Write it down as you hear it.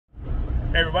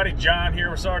Hey everybody, John here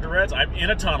with Sergeant Reds. I'm in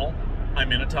a tunnel.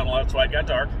 That's why it got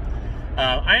dark.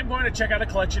 I am going to check out a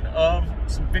collection of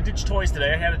some vintage toys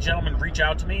today. I had a gentleman reach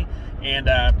out to me and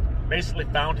basically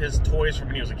found his toys from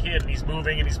when he was a kid, and he's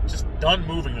moving, and he's just done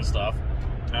moving this stuff,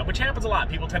 which happens a lot.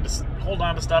 People tend to hold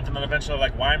on to stuff, and then eventually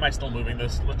like, why am I still moving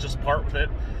this? Let's just part with it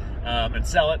and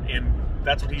sell it, and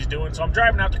that's what he's doing. So I'm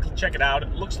driving out to check it out.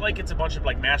 It looks like it's a bunch of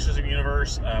like Masters of the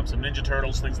Universe, some Ninja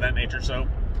Turtles, things of that nature. So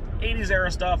 80s era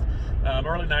stuff,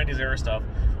 early 90s era stuff.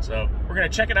 So we're going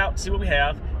to check it out, see what we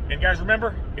have. And guys,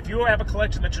 remember, if you have a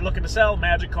collection that you're looking to sell,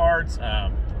 magic cards,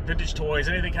 vintage toys,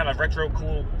 anything kind of retro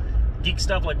cool geek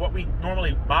stuff like what we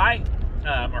normally buy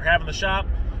or have in the shop,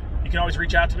 you can always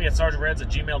reach out to me at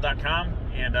sergeantreds@gmail.com,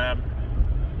 and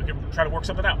we can try to work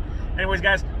something out. Anyways,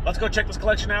 guys, let's go check this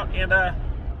collection out and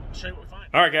show you what we find.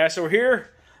 All right, guys, so we're here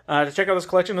to check out this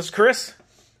collection. This is Chris.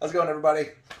 How's it going, everybody?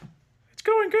 It's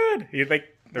going good. You think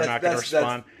they're not going to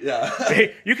respond? Yeah.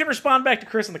 You can respond back to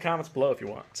Chris in the comments below if you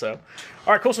want. So,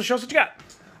 all right, cool. So show us what you got.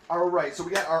 All right, so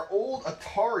we got our old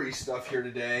Atari stuff here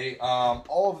today.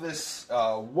 All of this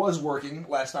was working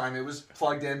last time. It was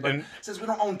plugged in, but since we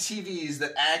don't own TVs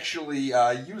that actually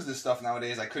use this stuff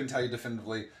nowadays, I couldn't tell you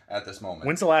definitively at this moment.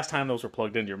 When's the last time those were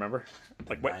plugged in? Do you remember?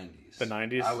 Like what? 90s. The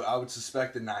 90s? I would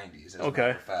suspect the 90s, as a okay.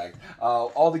 matter of fact.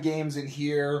 All the games in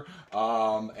here,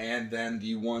 and then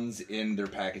the ones in their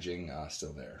packaging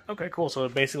still there. Okay, cool. So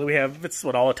basically we have, it's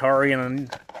what, all Atari, and then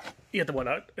you get the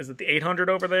what? Is it the 800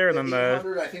 over there? And then the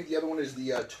 800, I think the other one is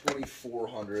the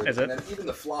 2400. Is it? And then even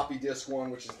the floppy disk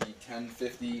one, which is the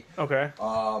 1050. Okay.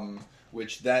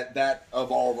 Which that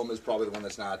of all of them is probably the one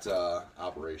that's not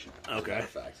operational. Okay. As a matter of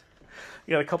fact.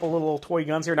 You got a couple little toy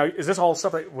guns here. Now, is this all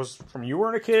stuff that was from when you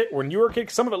were a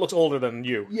kid? Some of it looks older than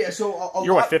you. Yeah, so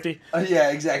you're what, 50?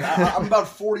 Yeah, exactly. I'm about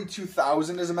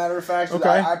 42,000, as a matter of fact. So okay.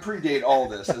 I predate all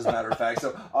this, as a matter of fact.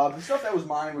 So the stuff that was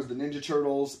mine was the Ninja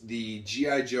Turtles, the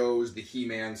G.I. Joes, the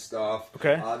He-Man stuff.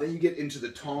 Okay. Then you get into the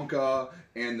Tonka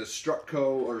and the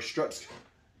Strutco or Struts.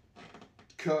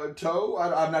 Toe?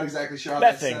 I'm not exactly sure how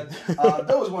that's said.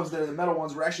 Those ones there, the metal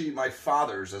ones, were actually my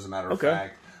father's, as a matter of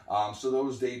fact. So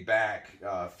those date back,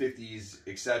 50s,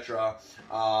 etc.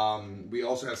 We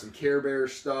also have some Care Bear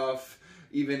stuff,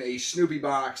 even a Snoopy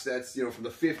box that's, from the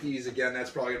 50s. Again, that's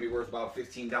probably going to be worth about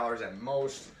 $15 at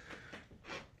most.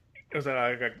 It was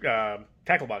a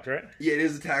tackle box, right? Yeah, it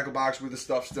is a tackle box with the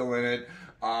stuff still in it.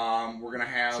 We're going to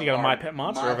have... So you got a My Pet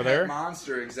Monster over there. My Pet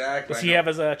Monster, exactly. Does he have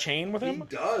his chain with him?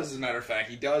 He does, as a matter of fact.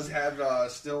 He does have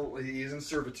he's in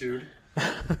servitude.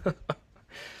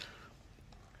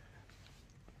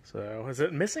 So, is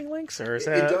it missing links, or is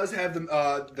that... It does have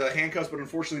the handcuffs, but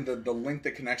unfortunately the link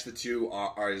that connects the two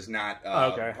is not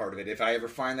part of it. If I ever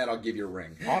find that, I'll give you a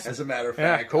ring. Awesome. As a matter of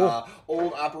fact. Yeah, cool.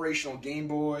 Old operational Game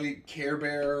Boy, Care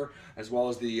Bear, as well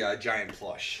as the giant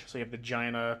plush. So you have the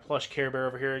giant plush Care Bear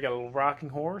over here. You got a little rocking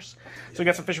horse. So you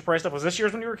got some Fisher-Price stuff. Was this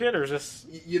yours when you were a kid, or is this...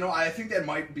 I think that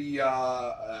might be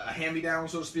a hand-me-down,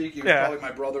 so to speak. It was probably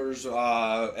my brother's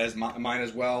as mine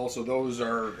as well. So those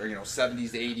are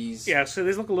 70s to 80s. Yeah, so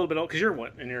these look a little bit old, because you're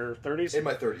what, in your 30s? In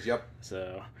my 30s, yep.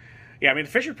 So, yeah, I mean,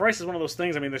 Fisher-Price is one of those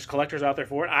things. I mean, there's collectors out there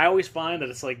for it. I always find that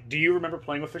it's like, do you remember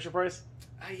playing with Fisher-Price?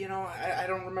 I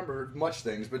don't remember much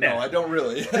things, but no, I don't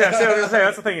really. Yeah, so I was gonna say,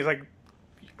 that's the thing. Is like,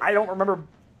 I don't remember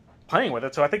playing with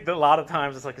it, so I think that a lot of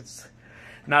times it's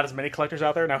not as many collectors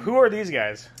out there. Now, who are these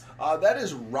guys? That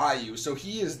is Ryu. So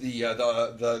he is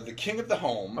the king of the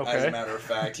home, as a matter of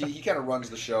fact. He kind of runs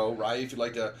the show. Ryu, if you'd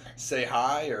like to say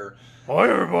hi or... Hi,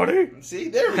 everybody. See,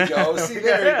 there we go. See,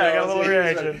 there we go. I got a little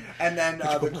reaction. And then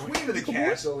the queen of the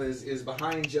castle is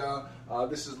behind you.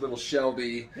 This is little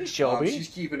Shelby. Hey, Shelby. She's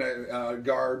keeping a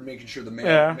guard, making sure the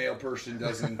male person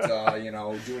doesn't,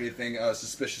 do anything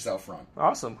suspicious out front.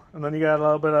 Awesome. And then you got a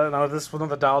little bit of... Now, is this one of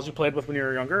the dolls you played with when you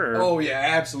were younger? Or? Oh, yeah,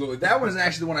 absolutely. That one is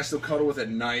actually the one I still cuddle with at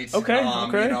night. Okay,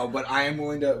 But I am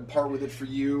willing to part with it for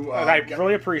you. I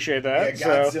really appreciate that.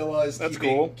 Yeah, Godzilla is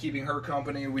keeping her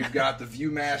company. We've got the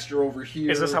Viewmaster over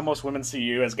here. Is this how most women see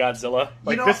you, as Godzilla?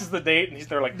 Like, this is the date, and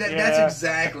they're like, That's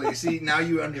exactly. See, now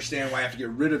you understand why I have to get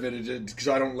rid of it, because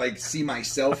I don't, see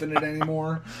myself in it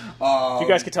anymore. You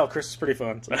guys can tell Chris is pretty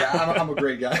fun. So. Yeah, I'm a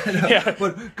great guy. Yeah.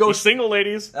 But go single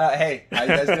ladies. Hey, how you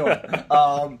guys doing?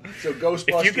 So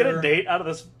Ghostbusters. If you get a date out of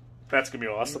this, that's going to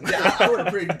be awesome. Yeah, I would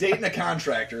agree. Dating a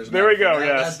contractor. There we go,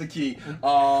 yes. That's the key.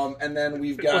 And then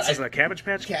we've got... What's this, a Cabbage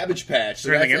Patch? Cabbage Patch. Is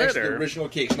there anything in it? The original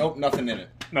cakes. Nope, nothing in it.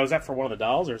 No, is that for one of the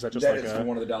dolls, or is that just that is for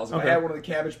one of the dolls. If I had one of the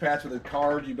Cabbage Patch with a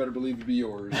card, you better believe it'd be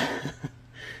yours.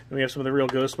 Then we have some of the real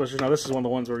Ghostbusters. Now, this is one of the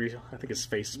ones where I think his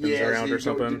face spins around or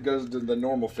something. It goes to the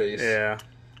normal face. Yeah.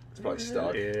 It's probably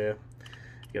stuck. Yeah. You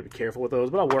gotta be careful with those,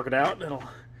 but I'll work it out. Then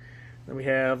we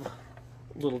have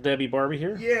Little Debbie Barbie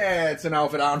here. Yeah, it's an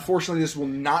outfit. Unfortunately, this will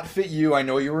not fit you. I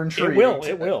know you were intrigued.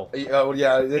 It will. Oh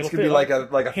yeah, it's gonna be like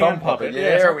a thumb puppet.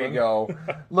 Yeah, there we go.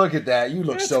 Look at that. You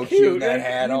look so cute in that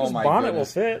hat. Oh my bonnet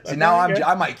goodness. Will fit. See, now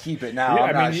I might keep it now.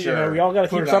 I'm not sure. We all got to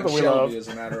keep something we love. As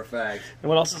a matter of fact. And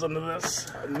what else is under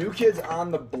this? New Kids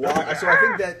on the Block. So I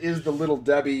think that is the Little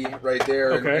Debbie right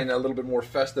there in a little bit more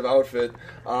festive outfit.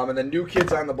 And then New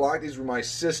Kids on the Block. These were my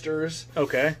sisters.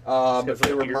 Okay. If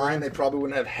they were mine, they probably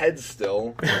wouldn't have heads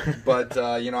still. But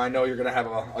I know you're gonna have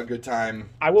a good time.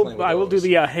 I will do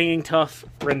the Hanging Tough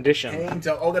rendition. Hanging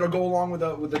Tough. Oh, that'll go along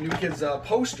with the New Kids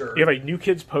poster. You have a New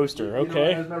Kids poster.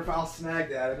 Okay. As a matter of fact, I'll snag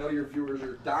that. I know your viewers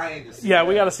are dying to see. Yeah,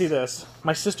 we got to see this.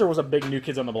 My sister was a big New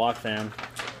Kids on the Block fan.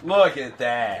 Look at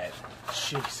that.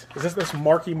 Jeez, is this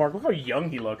Marky Mark? Look how young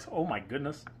he looks. Oh my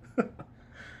goodness. I'm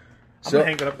gonna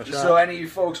hang that up in the shop. So any of you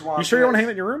folks want? You sure you want to hang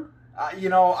that in your room?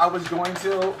 I was going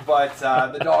to, but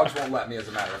the dogs won't let me, as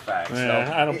a matter of fact. Yeah,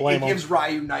 so I don't blame them. It gives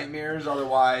Ryu nightmares.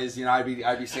 Otherwise, I'd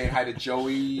be saying hi to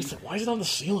Joey. Why is it on the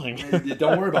ceiling?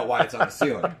 Don't worry about why it's on the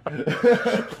ceiling.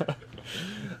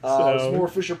 Some more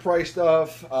Fisher Price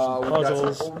stuff. We've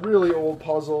got some really old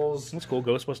puzzles. That's cool.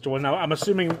 Ghostbuster one. Now, I'm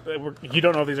assuming you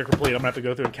don't know if these are complete. I'm gonna have to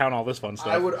go through and count all this fun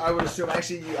stuff. I would assume.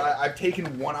 Actually, I've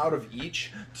taken one out of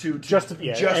each to just put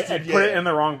it in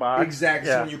the wrong box. Exactly.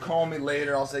 Yeah. So when you call me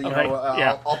later, I'll say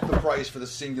I'll up the price for the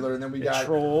singular, and then we got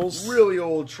Trolls, really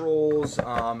old Trolls,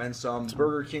 and some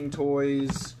Burger King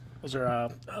toys. Those are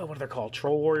what are they called?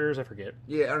 Troll Warriors? I forget.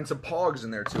 Yeah, and some Pogs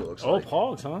in there too. It looks like.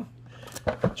 Pogs, huh?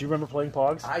 Do you remember playing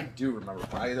Pogs? I do remember.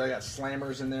 I got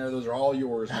Slammers in there. Those are all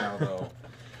yours now, though.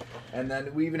 And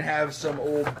then we even have some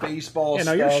old baseball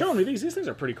stuff. Yeah, now you're showing me these. These things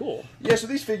are pretty cool. Yeah, so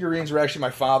these figurines are actually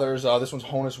my father's. This one's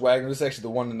Honus Wagner. This is actually the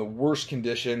one in the worst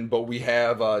condition, but we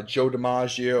have Joe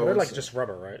DiMaggio. They're like just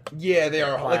rubber, right? Yeah, they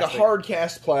are like a hard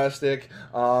cast plastic.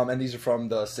 And these are from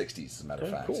the 60s, as a matter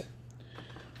of fact. Cool.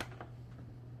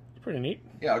 Pretty neat.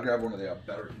 Yeah, I'll grab one of the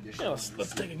better condition. Yeah,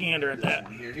 let's take a gander at that.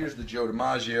 Here's the Joe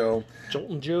DiMaggio.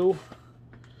 Joltin' Joe.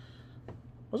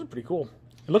 Those are pretty cool.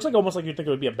 It looks like almost like you'd think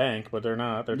it would be a bank, but they're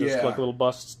not. They're just like little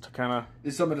busts to kind of...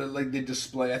 It's something that they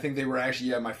display. I think they were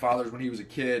actually my father's when he was a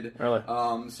kid. Really?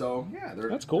 So, yeah,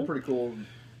 that's cool. They're pretty cool.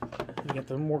 We got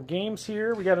some more games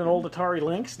here. We got an old Atari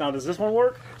Lynx. Now, does this one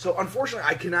work? So, unfortunately,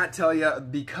 I cannot tell you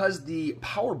because the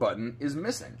power button is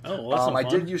missing. Oh, well, that's not I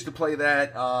fun. did used to play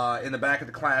that in the back of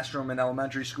the classroom in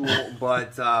elementary school,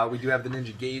 but we do have the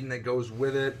Ninja Gaiden that goes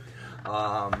with it.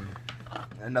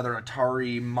 Another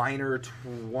Atari Minor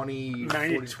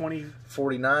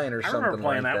 2049 or something like that. I remember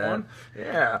playing that one.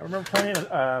 Yeah. I remember playing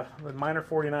the Minor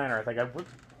 49er, I think.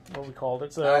 What we called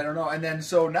it. So I don't know. And then,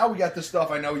 so now we got this stuff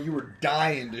I know you were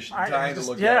dying to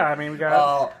look at. Yeah, I mean, we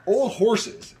got... old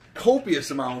horses.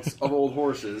 Copious amounts of old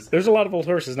horses. There's a lot of old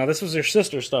horses. Now, this was your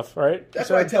sister's stuff, right? That's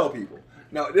what I tell people.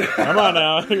 No, come on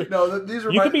now. No, these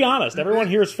are. You can be honest. Everyone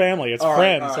here is family. It's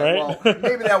friends, all right? Well,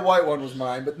 maybe that white one was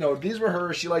mine, but no, these were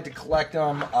hers. She liked to collect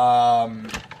them,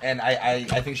 and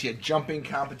I think she had jumping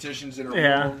competitions in her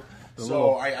room.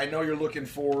 So I know you're looking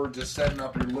forward to setting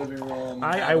up your living room.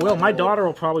 I will. My daughter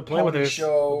will probably play with this.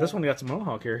 Show. This one got some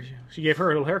mohawk here. She gave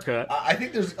her a little haircut. I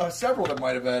think there's several that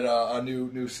might have had a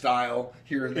new style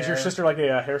here and there. Is your sister like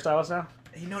a hairstylist now?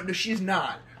 No, she's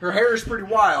not. Her hair is pretty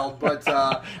wild, but... she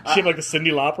have like the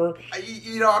Cyndi Lauper?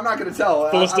 I'm not going to tell.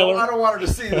 I don't want her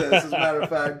to see this, as a matter of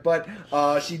fact. But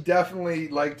she definitely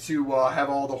liked to have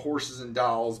all the horses and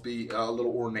dolls be a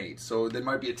little ornate. So there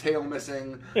might be a tail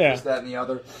missing, this, that, and the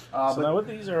other. So now what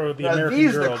these are the American Girl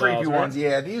these are the creepy dolls, ones. Right?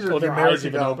 Yeah, these are the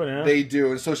American dolls. Yeah. They do.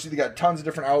 And so they got tons of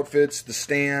different outfits, the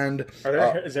stand.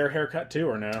 Is there a haircut too,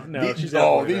 or no? No, these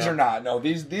are not. No,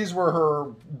 these were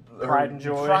her pride and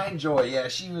joy. Pride and joy. Yeah,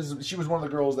 she was one of the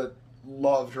girls that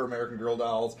loved her American Girl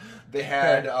dolls. They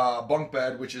had a bunk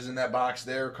bed, which is in that box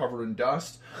there, covered in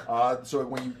dust. So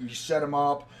when you set them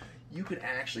up, you could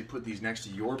actually put these next to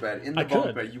your bed in the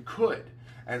bunk bed. You could.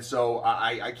 And so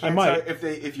I can't tell you,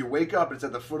 if you wake up and it's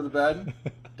at the foot of the bed,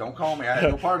 don't call me. I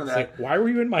had no part of that. Like, why were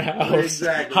you in my house?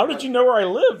 Exactly. How did you know where I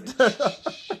lived?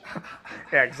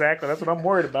 Yeah, exactly. That's what I'm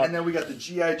worried about. And then we got the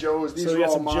G.I. Joes. These so are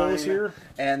all some mine. Joes here.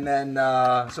 And then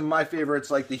some of my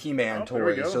favorites, like the He-Man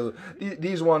toys. So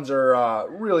these ones are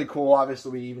really cool.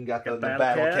 Obviously, we even got the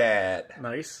Battle Cat.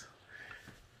 Nice.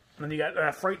 And then you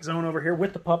got Fright Zone over here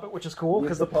with the puppet, which is cool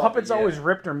because the puppet's always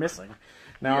ripped or missing.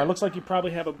 Now, it looks like you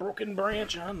probably have a broken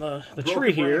branch on the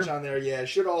tree here. Branch on there, yeah. It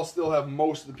should all still have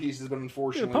most of the pieces, but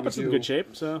unfortunately, the puppet's in good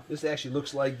shape. So this actually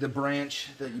looks like the branch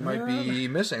that you might be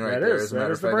missing right there. As a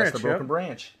matter of fact, that's the broken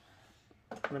branch.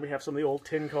 And then we have some of the old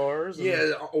tin cars.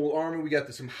 Yeah, old Army. We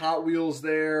got some Hot Wheels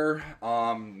there.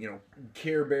 You know,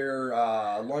 Care Bear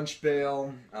lunch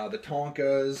pail, the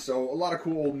Tonkas. So a lot of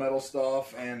cool old metal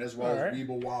stuff, and as well as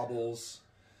Weeble Wobbles.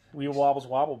 Weeble Wobbles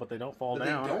wobble, but they don't fall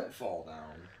down. They don't fall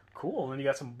down. Cool. And then you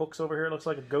got some books over here. It looks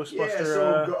like a Ghostbuster. Yeah,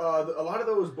 so a lot of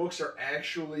those books are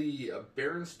actually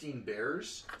Berenstein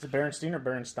Bears. Is it Berenstein or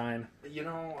Berenstein? You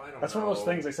know, I don't know. That's one of those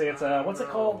things they say it's what's it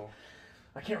called?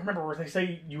 I can't remember where they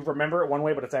say you remember it one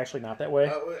way, but it's actually not that way.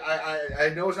 I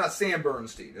know it's not Sam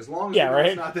Bernstein. As long as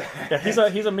it's not that. Yeah,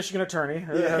 he's a Michigan attorney.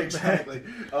 Yeah, exactly.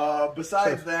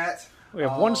 Besides that, we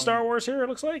have one Star Wars here, it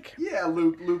looks like. Yeah,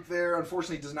 Luke there.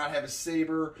 Unfortunately, does not have a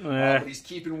saber, but he's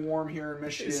keeping warm here in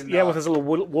Michigan. Yeah, with his little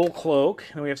wool cloak.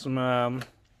 And we have some... and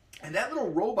that little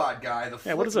robot guy, the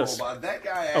flip what is this? robot, that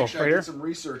guy actually, I did some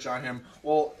research on him.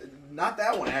 Well, not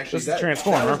that one, actually. This is the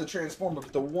Transformer. That was the Transformer,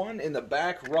 but the one in the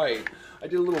back right, I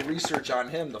did a little research on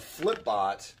him, the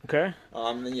Flipbot. Okay.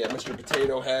 And then, Mr.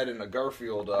 Potato Head and a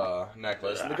Garfield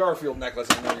necklace. And the Garfield necklace,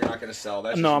 I know you're not going to sell.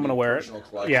 That's no, I'm going to wear it.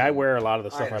 Collection. Yeah, I wear a lot of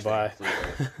the stuff I buy.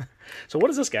 So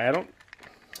what is this guy?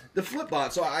 The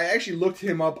Flipbot. So I actually looked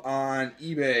him up on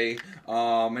eBay,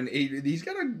 and he's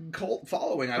got a cult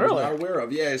following I was not aware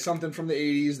of. Yeah, it's something from the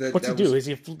 80s. What's he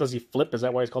do? Does he flip? Is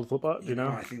that why he's called Flipbot? Do you know?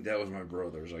 I think that was my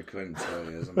brother's. I couldn't tell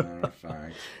you, as a matter of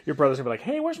fact. Your brother's gonna be like,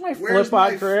 "Hey, where's my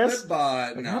Flipbot, Chris?"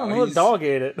 Flipbot? Like, I don't know. The dog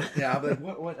ate it. Yeah, but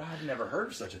what? I've never heard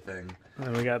of such a thing.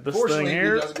 And we got this thing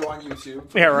here. It doesn't go on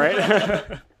YouTube. Yeah,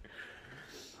 right.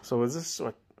 So is this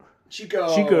what?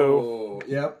 Chico.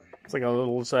 Yep. It's like a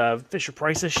little Fisher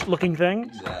Price-ish looking thing.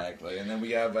 Exactly. And then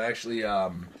we have actually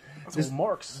this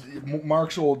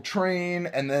Mark's old train,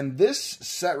 and then this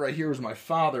set right here was my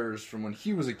father's from when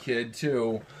he was a kid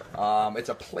too. It's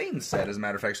a plane set, as a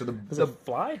matter of fact. So does it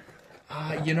fly?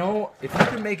 You know, if you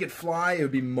could make it fly, it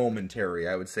would be momentary,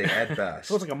 I would say, at best.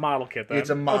 So it's like a model kit, then. It's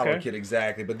a model kit,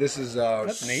 exactly. But this is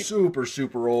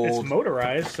super old. It's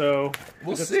motorized, so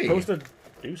we'll see. It's supposed to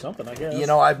do something, I guess. You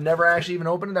know, I've never actually even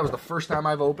opened it. That was the first time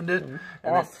I've opened it.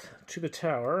 Off to the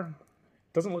tower.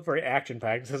 Doesn't look very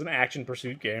action-packed. It says an action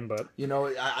pursuit game, but... You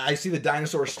know, I see the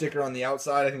dinosaur sticker on the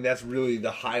outside. I think that's really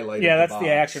the highlight of the that's box.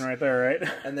 the action right there, right?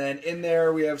 And then in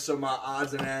there, we have some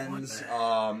odds and ends.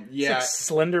 Yeah. Like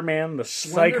Slender Man, the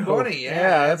Slender Psycho. Bunny,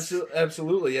 yeah,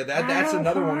 absolutely. Yeah, that's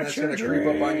another one that's going to creep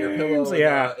up on your pillow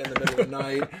in the middle of the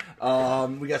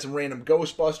night. We got some random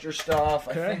Ghostbuster stuff.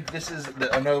 I think this is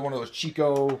another one of those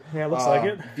Chico looks like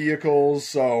it. vehicles.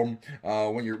 So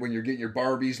when you're getting your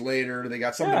Barbies later, they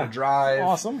got something to drive.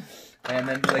 Awesome. And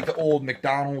then like the old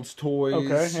McDonald's toys.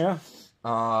 Okay, yeah.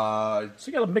 So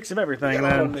you got a mix of everything. You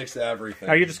got a whole mix of everything.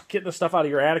 Are you just getting the stuff out of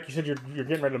your attic? You said you're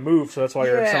getting ready to move, so that's why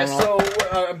you're selling off.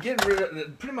 So I'm getting rid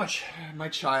of pretty much my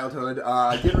childhood.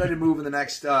 Getting ready to move in the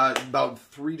next about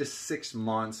 3 to 6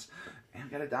 months, and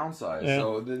got to downsize. Yeah.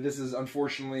 So this is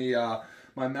unfortunately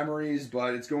my memories,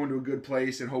 but it's going to a good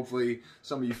place, and hopefully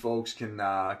some of you folks can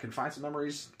find some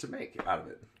memories to make out of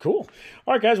it. Cool.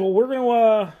 All right, guys. Well, we're going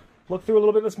to look through a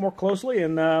little bit of this more closely,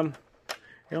 and me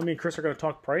and Chris are going to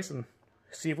talk price and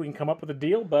see if we can come up with a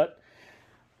deal, but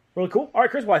really cool. All right,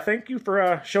 Chris, well, I thank you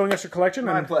for showing us your collection.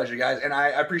 My pleasure, guys, and I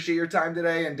appreciate your time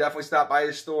today, and definitely stop by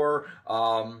the store.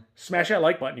 Smash that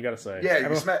like button, you got to say. Yeah,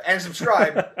 and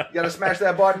subscribe. You got to smash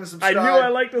that button and subscribe. I knew I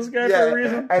liked this guy for a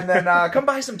reason. And then come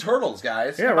buy some turtles,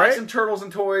 guys. Yeah, buy some turtles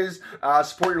and toys.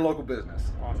 Support your local business.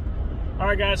 Awesome. All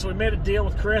right, guys, so we made a deal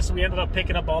with Chris. We ended up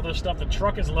picking up all this stuff. The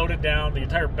truck is loaded down. The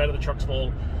entire bed of the truck's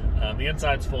full. The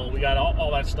inside's full. We got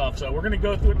all that stuff. So we're going to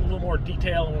go through it in a little more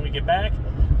detail when we get back.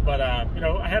 But, you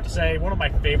know, I have to say, one of my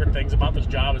favorite things about this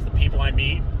job is the people I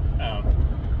meet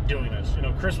doing this. You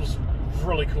know, Chris was a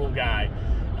really cool guy,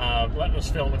 letting us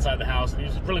film inside the house. And he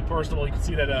was really personable. You can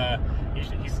see that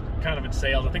he's kind of in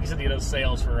sales. I think he said he does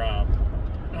sales for...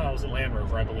 it was a Land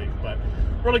Rover, I believe, but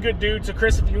really good dude. So,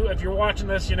 Chris, if you're watching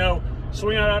this, you know,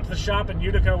 swing out to the shop in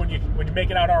Utica when you make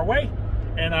it out our way,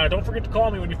 and don't forget to call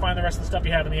me when you find the rest of the stuff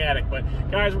you have in the attic. But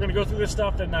guys, we're going to go through this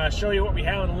stuff and show you what we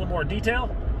have in a little more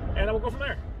detail, and we'll go from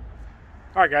there.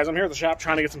 All right, guys, I'm here at the shop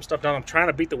trying to get some stuff done. I'm trying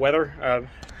to beat the weather.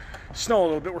 Snow a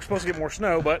little bit. We're supposed to get more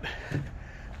snow, but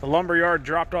the lumber yard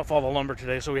dropped off all the lumber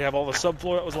today, so we have all the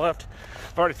subfloor that was left.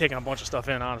 I've already taken a bunch of stuff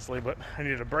in, honestly, but I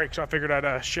needed a break, so I figured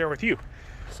I'd share with you.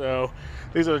 So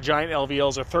these are the giant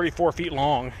LVLs. They're 34 feet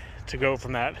long to go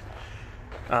from that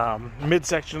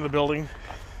midsection of the building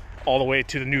all the way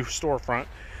to the new storefront.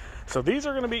 So these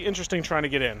are going to be interesting trying to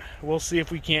get in. We'll see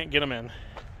if we can't get them in,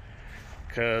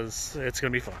 because it's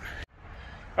going to be fun.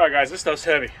 All right, guys, this stuff's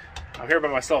heavy. I'm here by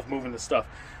myself moving this stuff.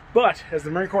 But as the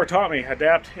Marine Corps taught me,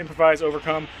 adapt, improvise,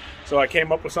 overcome. So I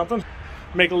came up with something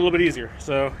to make it a little bit easier.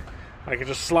 So I can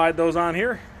just slide those on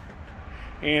here,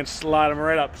 and slide them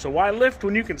right up. So why lift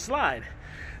when you can slide?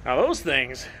 Now those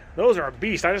things, those are a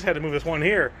beast. I just had to move this one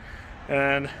here,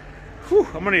 and whew,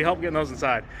 I'm gonna need help getting those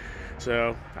inside.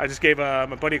 So I just gave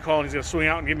my buddy a call, and he's gonna swing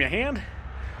out and give me a hand.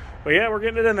 But yeah, we're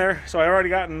getting it in there. So I already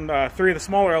gotten 3 of the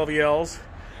smaller LVLs,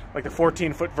 like the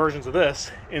 14-foot versions of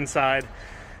this, inside,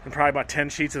 and probably about 10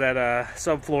 sheets of that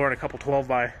subfloor and a couple 12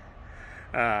 by,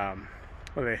 what are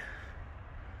they?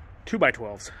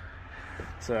 2x12s.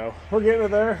 So we're getting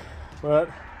it there, but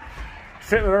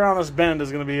fitting it around this bend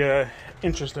is going to be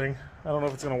interesting. I don't know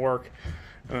if it's going to work.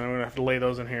 I'm going to have to lay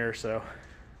those in here. So,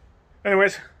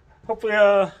 anyways, hopefully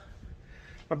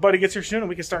my buddy gets here soon and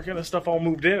we can start getting this stuff all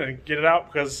moved in and get it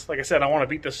out, because, like I said, I want to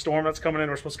beat this storm that's coming in.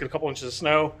 We're supposed to get a couple inches of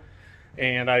snow,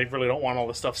 and I really don't want all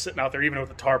this stuff sitting out there, even with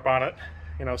the tarp on it.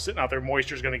 You know, sitting out there,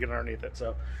 moisture's going to get underneath it.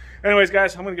 So, anyways,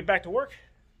 guys, I'm going to get back to work.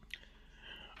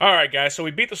 All right, guys, so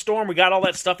we beat the storm. We got all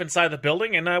that stuff inside the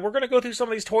building, and we're going to go through some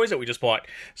of these toys that we just bought.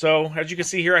 So, as you can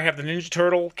see here, I have the Ninja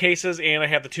Turtle cases, and I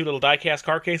have the 2 little die-cast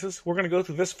car cases. We're going to go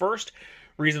through this first.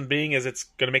 Reason being is it's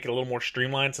going to make it a little more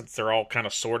streamlined, since they're all kind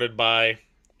of sorted by,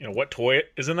 you know, what toy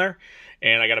is in there.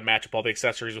 And I got to match up all the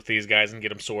accessories with these guys and get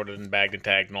them sorted and bagged and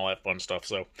tagged and all that fun stuff.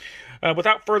 So,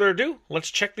 without further ado,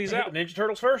 let's check these out. Ninja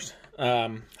Turtles first.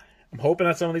 I'm hoping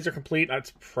that some of these are complete.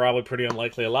 That's probably pretty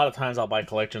unlikely. A lot of times I'll buy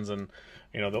collections and,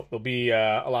 you know, there'll be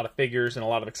a lot of figures and a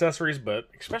lot of accessories, but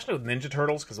especially with Ninja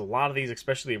Turtles, because a lot of these,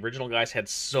 especially the original guys, had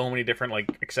so many different,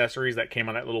 like, accessories that came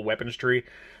on that little weapons tree.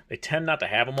 They tend not to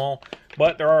have them all,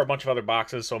 but there are a bunch of other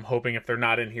boxes, so I'm hoping if they're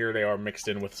not in here, they are mixed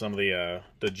in with some of the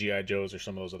G.I. Joes or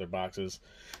some of those other boxes.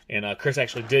 And Chris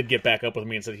actually did get back up with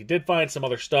me and said he did find some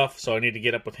other stuff, so I need to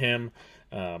get up with him.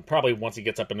 Probably once he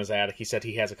gets up in his attic. He said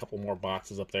he has a couple more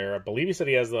boxes up there. I believe he said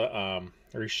he has the,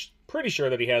 or he's pretty sure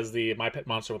that he has the My Pet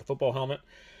Monster with a football helmet.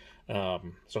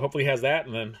 So hopefully he has that,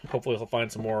 and then hopefully he'll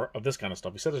find some more of this kind of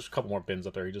stuff. He said there's a couple more bins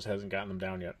up there. He just hasn't gotten them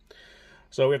down yet.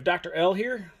 So we have Dr. L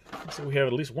here. So we have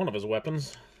at least one of his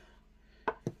weapons.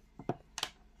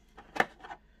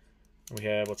 We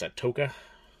have, what's that, Toka?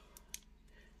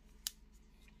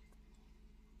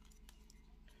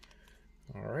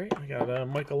 Alright, we got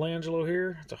Michelangelo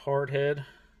here. It's a hard head.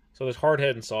 So there's hard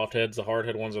head and soft heads. The hard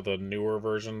head ones are the newer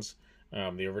versions.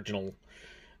 The original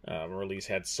release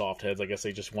had soft heads. I guess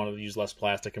they just wanted to use less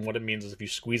plastic. And what it means is if you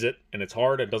squeeze it and it's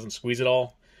hard, it doesn't squeeze at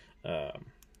all.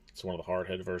 It's one of the hard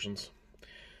head versions.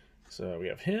 So we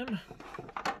have him.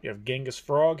 You have Genghis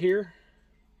Frog here.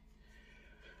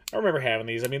 I remember having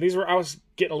these. I mean, these were, I was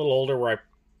getting a little older where I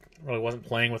really wasn't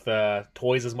playing with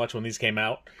toys as much when these came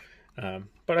out.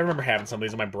 But I remember having some of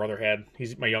these. My brother had,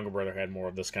 my younger brother had more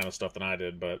of this kind of stuff than I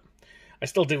did, but I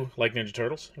still do like Ninja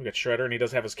Turtles. We got Shredder, and he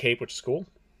does have his cape, which is cool.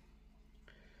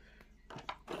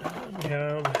 We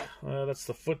have, that's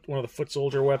the one of the foot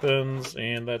soldier weapons,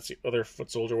 and that's the other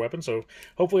foot soldier weapon. So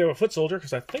hopefully we have a foot soldier,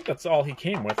 because I think that's all he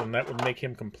came with, and that would make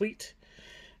him complete.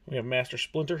 We have Master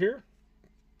Splinter here.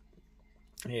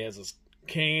 He has his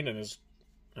cane and his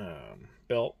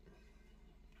belt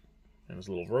and his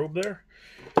little robe there.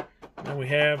 And then we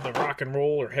have the rock and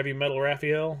roll or heavy metal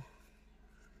Raphael.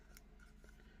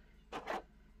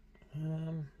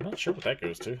 Not sure what that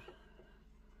goes to.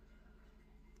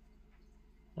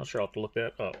 Not sure. I'll have to look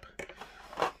that up.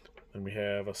 Then we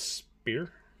have a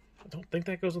spear. I don't think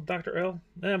that goes with Dr. L.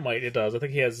 It might. It does. I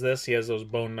think he has this. He has those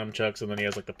bone nunchucks, and then he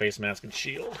has like the face mask and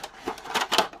shield.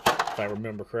 If I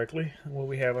remember correctly. What do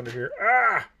we have under here?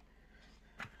 Ah!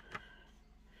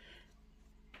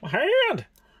 My hand!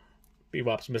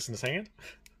 Bebop's missing his hand.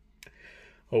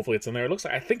 Hopefully it's in there. It looks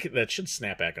like, I think that should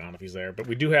snap back on if he's there. But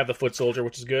we do have the foot soldier,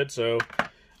 which is good. So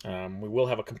we will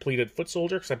have a completed foot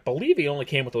soldier, because I believe he only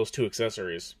came with those 2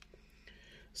 accessories.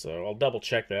 So I'll double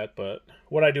check that. But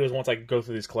what I do is once I go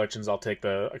through these collections, I'll take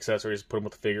the accessories, put them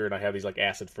with the figure, and I have these like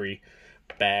acid-free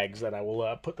bags that I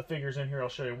will put the figures in here. I'll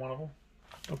show you one of them.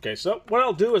 Okay, so what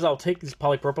I'll do is I'll take these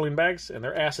polypropylene bags, and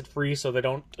they're acid-free, so they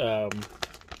don't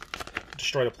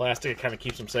destroy the plastic. It kind of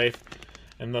keeps them safe.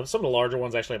 And some of the larger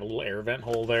ones actually have a little air vent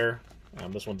hole there.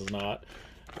 This one does not.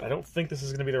 I don't think this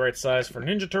is going to be the right size for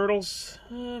Ninja Turtles.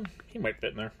 He might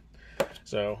fit in there.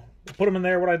 So, we'll put them in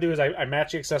there. What I do is I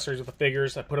match the accessories with the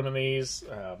figures. I put them in these.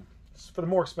 For the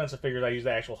more expensive figures, I use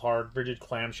the actual hard, rigid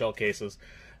clamshell cases.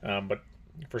 But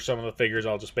for some of the figures,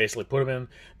 I'll just basically put them in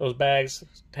those bags,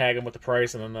 tag them with the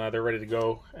price, and then they're ready to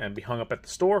go and be hung up at the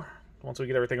store once we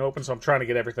get everything open. So I'm trying to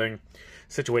get everything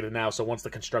situated now, so once the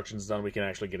construction's done, we can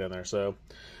actually get in there. So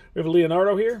we have a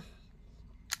Leonardo here.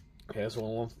 Okay,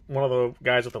 so one of the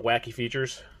guys with the wacky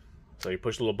features. So you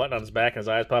push a little button on his back and his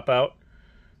eyes pop out.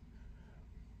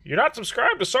 You're not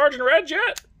subscribed to Sergeant Red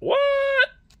yet? What?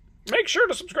 Make sure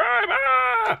to subscribe.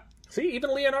 Ah! See,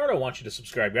 even Leonardo wants you to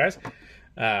subscribe, guys.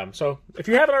 So if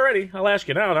you haven't already, I'll ask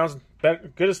you now. Now's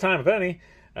good as time, if any,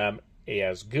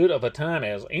 as good of a time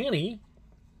as any,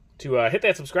 to hit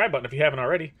that subscribe button if you haven't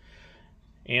already.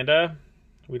 And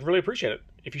we'd really appreciate it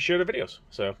if you share the videos.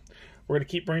 So we're going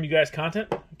to keep bringing you guys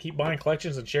content, keep buying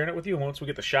collections and sharing it with you. And once we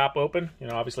get the shop open, you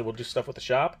know, obviously we'll do stuff with the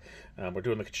shop. We're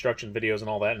doing the construction videos and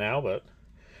all that now, but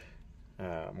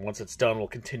once it's done, we'll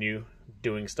continue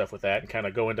doing stuff with that and kind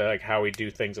of go into like how we do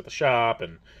things at the shop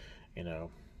and, you know,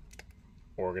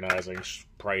 organizing,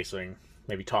 pricing,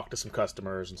 maybe talk to some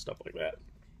customers and stuff like that.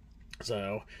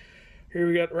 So here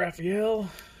we got Raphael.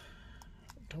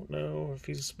 Don't know if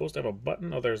he's supposed to have a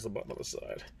button. Oh, there's the button on the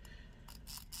side.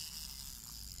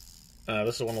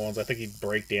 This is one of the ones I think he'd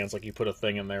break dance, like you put a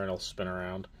thing in there and it'll spin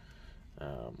around.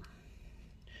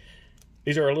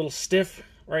 These are a little stiff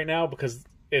right now because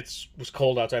it was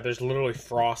cold outside. There's literally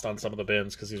frost on some of the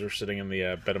bins because these were sitting in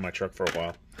the bed of my truck for a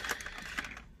while.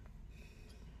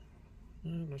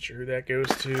 I'm not sure who that goes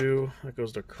to. That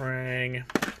goes to Krang.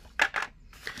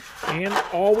 And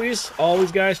always,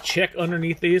 guys, check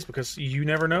underneath these because you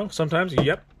never know. Sometimes,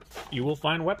 yep, you will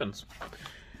find weapons.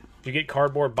 If you get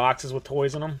cardboard boxes with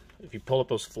toys in them, if you pull up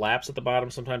those flaps at the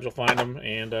bottom, sometimes you'll find them.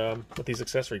 And with these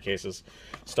accessory cases,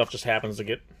 stuff just happens to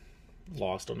get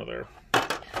lost under there.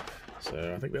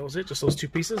 So I think that was it, just those two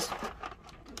pieces.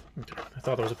 I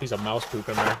thought there was a piece of mouse poop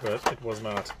in there, but it was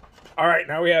not. All right,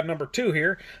 now we have number 2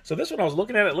 here. So this one, I was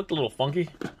looking at it looked a little funky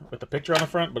with the picture on the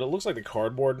front, but it looks like the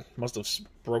cardboard must have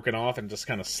broken off and just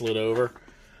kind of slid over.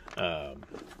 First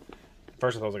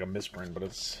I thought it was like a misprint, but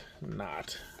it's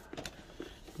not.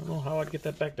 I don't know how I'd get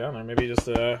that back down there. Maybe just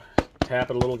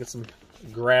tap it a little, get some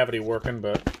gravity working,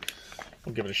 but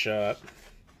we'll give it a shot.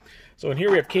 So in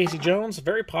here we have Casey Jones, a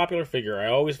very popular figure. I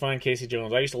always find Casey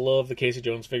Jones. I used to love the Casey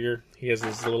Jones figure. He has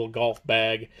this little golf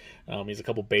bag. He's a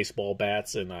couple baseball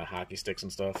bats and hockey sticks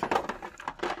and stuff.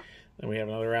 Then we have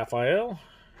another Raphael.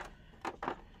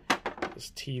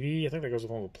 This TV, I think that goes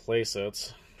with one of the play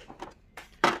sets.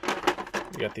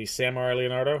 We got the Samurai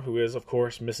Leonardo, who is, of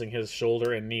course, missing his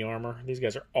shoulder and knee armor. These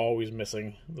guys are always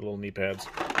missing the little knee pads.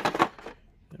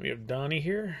 Then we have Donnie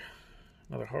here.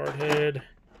 Another hardhead.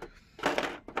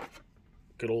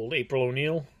 Good old April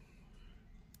O'Neil.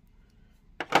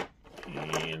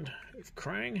 And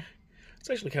Krang. It's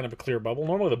actually kind of a clear bubble.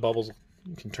 Normally the bubbles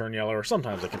can turn yellow, or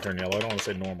sometimes they can turn yellow. I don't want to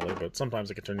say normally, but sometimes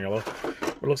they can turn yellow. But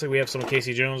it looks like we have some of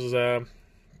Casey Jones's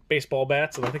baseball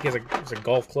bats, and I think he has a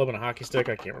golf club and a hockey stick.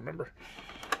 I can't remember.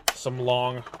 Some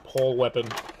long pole weapon.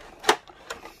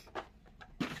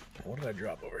 What did I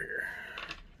drop over here?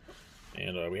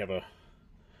 And we have a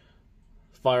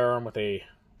firearm with a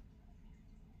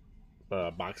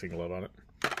boxing glove on it.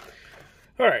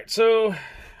 Alright, so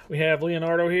we have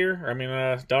Leonardo here,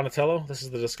 Donatello. This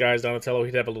is the disguised Donatello.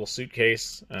 He'd have a little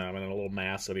suitcase and a little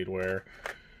mask that he'd wear.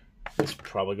 This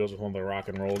probably goes with one of the rock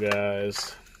and roll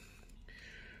guys.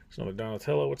 There's another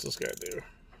Donatello. What's this guy do?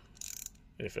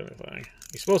 If anything.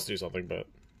 He's supposed to do something, but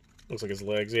looks like his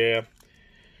legs, yeah.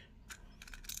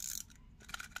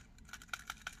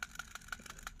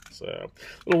 So, a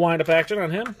little wind-up action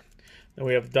on him. Then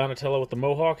we have Donatello with the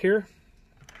mohawk here.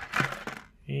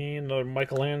 And another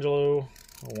Michelangelo,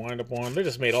 a wind-up one. They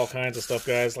just made all kinds of stuff,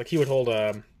 guys. Like, he would hold,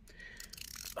 oh,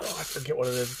 I forget what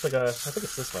it is. It's like I think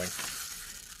it's this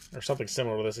thing. Or something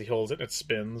similar to this. He holds it and it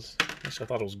spins. Actually, I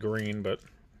thought it was green, but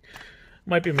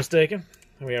might be mistaken.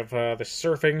 And we have the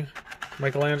surfing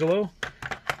Michelangelo.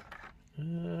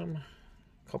 A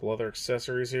couple other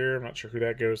accessories here. I'm not sure who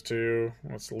that goes to.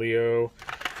 That's Leo.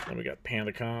 Then we got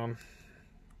Pandacon.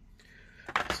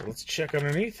 So let's check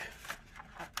underneath.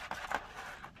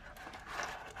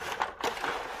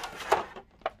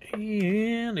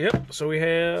 And, yep, so we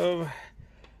have, I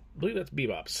believe that's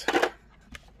Bebop's.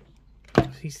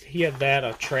 He had that,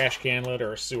 a trash can lid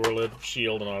or a sewer lid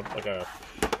shield, and like a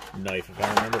knife, if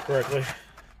I remember correctly.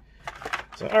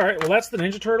 So, alright, well that's the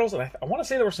Ninja Turtles, and I want to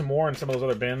say there were some more in some of those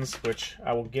other bins, which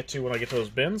I will get to when I get to those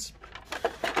bins.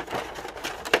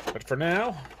 But for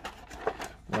now,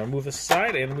 I'm going to move this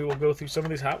aside, and we will go through some of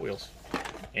these Hot Wheels.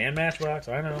 And Matchbox,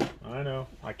 I know.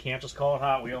 I can't just call it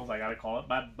Hot Wheels. I gotta call it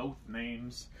by both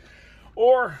names.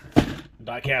 Or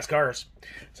die-cast cars.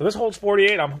 So this holds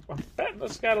 48. I'm betting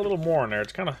this got a little more in there.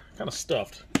 It's kind of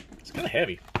stuffed. It's kind of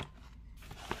heavy.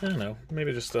 I don't know.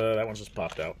 Maybe just that one's just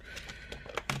popped out.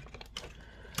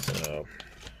 So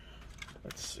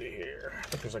let's see here. I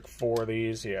think there's like 4 of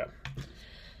these. Yeah.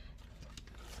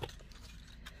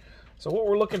 So what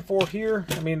we're looking for here,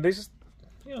 I mean, these,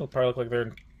 probably look like they're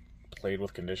in played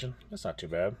with condition. That's not too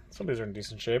bad. Some of these are in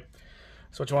decent shape.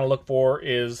 So what you want to look for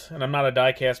is, and I'm not a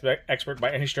die-cast expert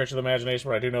by any stretch of the imagination,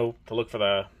 but I do know to look for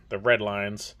the red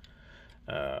lines.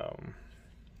 Because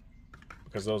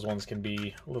because those ones can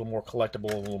be a little more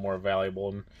collectible, a little more valuable.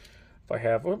 And if I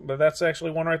have, oh, but that's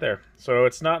actually one right there. So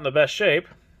it's not in the best shape.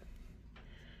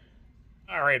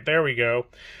 All right, there we go.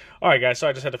 All right, guys, so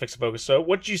I just had to fix the focus. So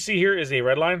what you see here is a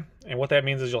red line, and what that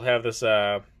means is you'll have this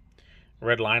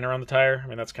red liner on the tire. I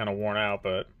mean, that's kind of worn out,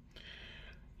 but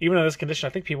even in this condition,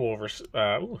 I think people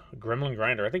Gremlin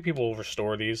Grinder. I think people will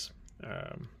restore these,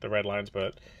 the red lines,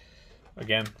 but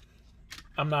again,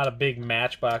 I'm not a big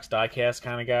Matchbox diecast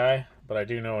kind of guy, but I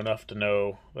do know enough to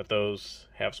know that those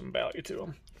have some value to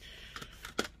them.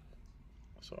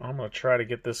 So I'm going to try to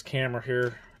get this camera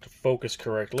here to focus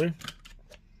correctly.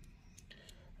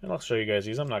 And I'll show you guys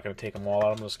these. I'm not going to take them all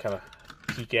out. I'm just kind of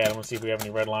peek at them and see if we have any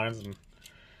red lines and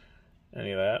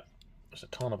any of that. There's a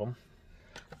ton of them.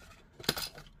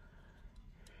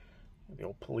 The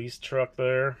old police truck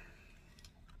there.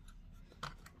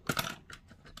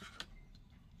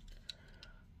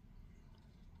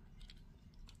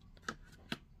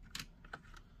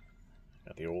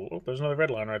 Got the old, oh, there's another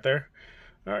red line right there.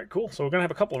 All right, cool. So we're going to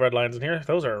have a couple of red lines in here.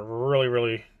 Those are really,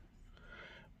 really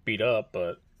beat up,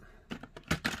 but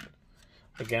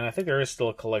again, I think there is still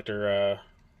a collector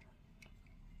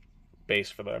base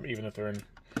for them, even if they're in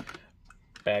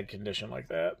bad condition like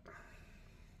that.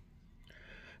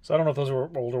 So I don't know if those were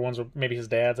older ones or maybe his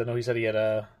dad's. I know he said he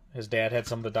had his dad had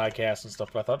some of the die casts and stuff,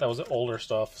 but I thought that was older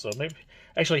stuff. So maybe,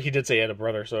 actually, he did say he had a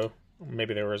brother, so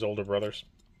maybe they were his older brothers.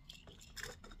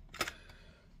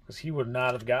 Because he would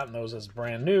not have gotten those as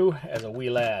brand new as a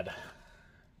wee lad.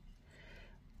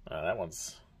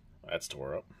 That's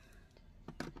tore up.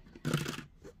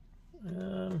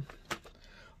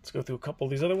 Let's go through a couple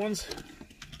of these other ones.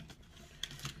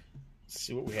 Let's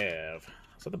see what we have.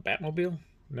 Is that the Batmobile?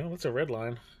 No, that's a red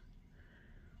line.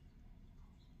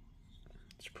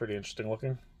 It's pretty interesting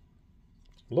looking.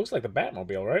 It looks like the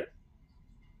Batmobile, right?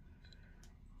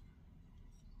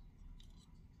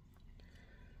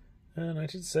 Uh,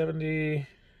 1970.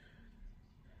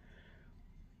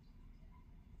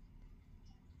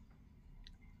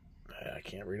 I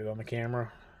can't read it on the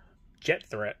camera. Jet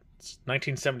Threat. It's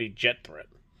 1970 Jet Threat.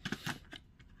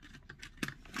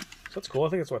 So that's cool. I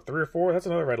think it's, what, 3 or 4? That's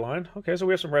another red line. Okay, so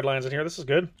we have some red lines in here. This is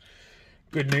good.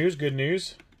 Good news, good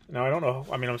news. Now, I don't know.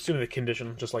 I mean, I'm assuming the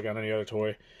condition, just like on any other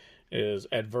toy, is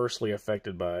adversely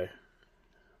affected by,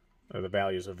 or the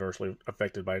value is adversely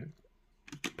affected by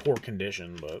poor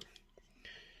condition, but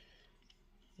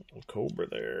little Cobra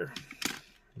there.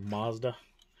 Mazda.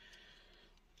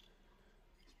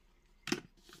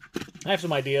 I have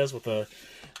some ideas with the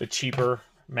cheaper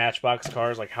Matchbox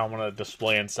cars, like how I'm going to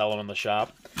display and sell them in the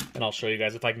shop. And I'll show you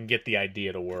guys if I can get the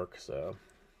idea to work. So,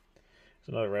 there's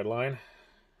another red line. Or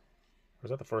was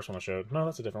that the first one I showed? No,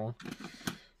 that's a different one.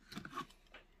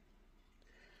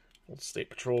 Old State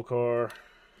Patrol car.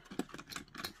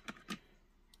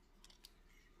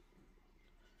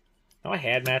 Now, I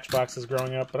had Matchboxes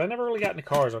growing up, but I never really got into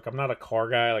cars. Like, I'm not a car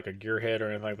guy, like a gearhead or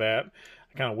anything like that.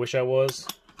 I kind of wish I was,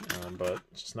 but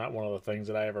it's just not one of the things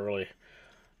that I ever really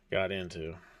got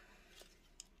into.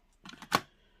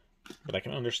 But I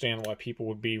can understand why people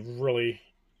would be really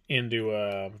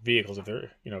into vehicles. If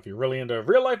they're, if you're really into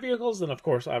real life vehicles, then of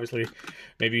course, obviously,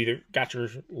 maybe you either got your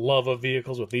love of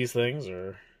vehicles with these things,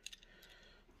 or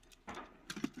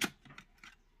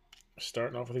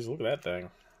starting off with these. Look at that thing.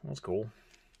 That's cool.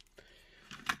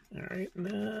 All right,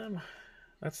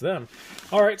 that's them.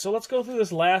 All right, so let's go through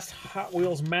this last Hot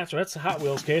Wheels match. That's a Hot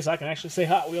Wheels case. I can actually say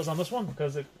Hot Wheels on this one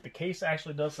because the case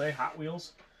actually does say Hot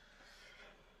Wheels.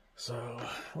 So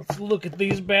let's look at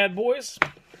these bad boys.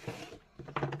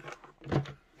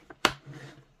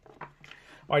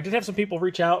 Oh, I did have some people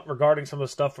reach out regarding some of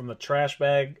the stuff from the trash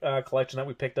bag collection that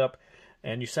we picked up,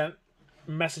 and you sent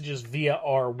messages via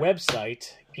our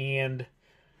website, and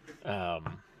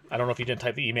I don't know if you didn't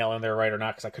type the email in there right or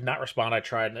not, because I could not respond. I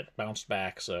tried and it bounced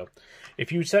back. So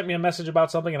if you sent me a message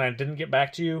about something and I didn't get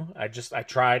back to you, I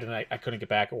tried and I couldn't get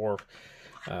back. Or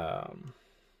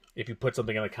if you put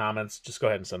something in the comments, just go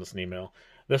ahead and send us an email.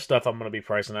 This stuff I'm going to be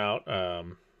pricing out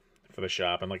for the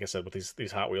shop. And like I said, with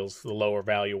these Hot Wheels, the lower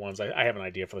value ones, I have an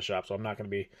idea for the shop, so I'm not going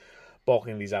to be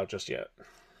bulking these out just yet.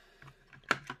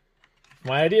 If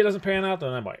my idea doesn't pan out,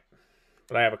 then I might.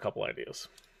 But I have a couple ideas,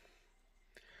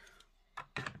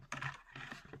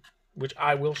 which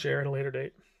I will share at a later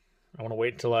date. I want to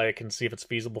wait until I can see if it's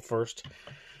feasible first.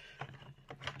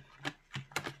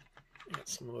 Got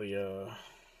some of the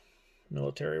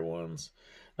military ones.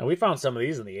 Now, we found some of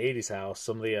these in the 80s house.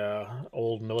 Some of the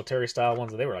old military style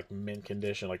ones. They were like mint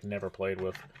condition, like never played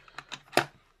with. I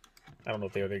don't know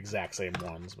if they were the exact same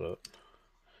ones, but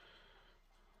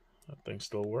that thing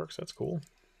still works. That's cool.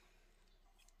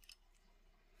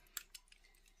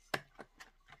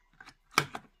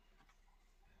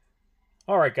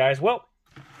 All right, guys. Well,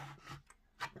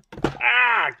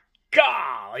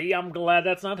 golly, I'm glad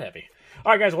that's not heavy.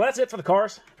 All right, guys. Well, that's it for the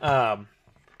cars.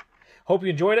 Hope you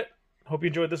enjoyed it. Hope you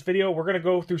enjoyed this video. We're gonna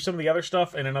go through some of the other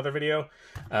stuff in another video.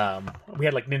 We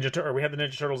had like we had the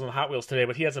Ninja Turtles and the Hot Wheels today,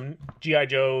 but he had some G.I.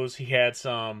 Joes. He had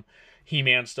some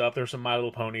He-Man stuff. There's some My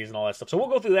Little Ponies and all that stuff. So we'll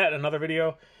go through that in another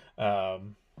video.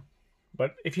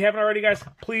 But if you haven't already, guys,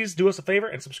 please do us a favor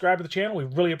and subscribe to the channel. We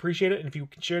really appreciate it. And if you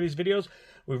can share these videos,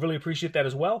 we really appreciate that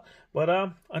as well. But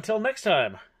until next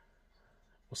time,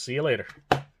 we'll see you later.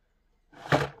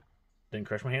 Didn't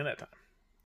crush my hand that time.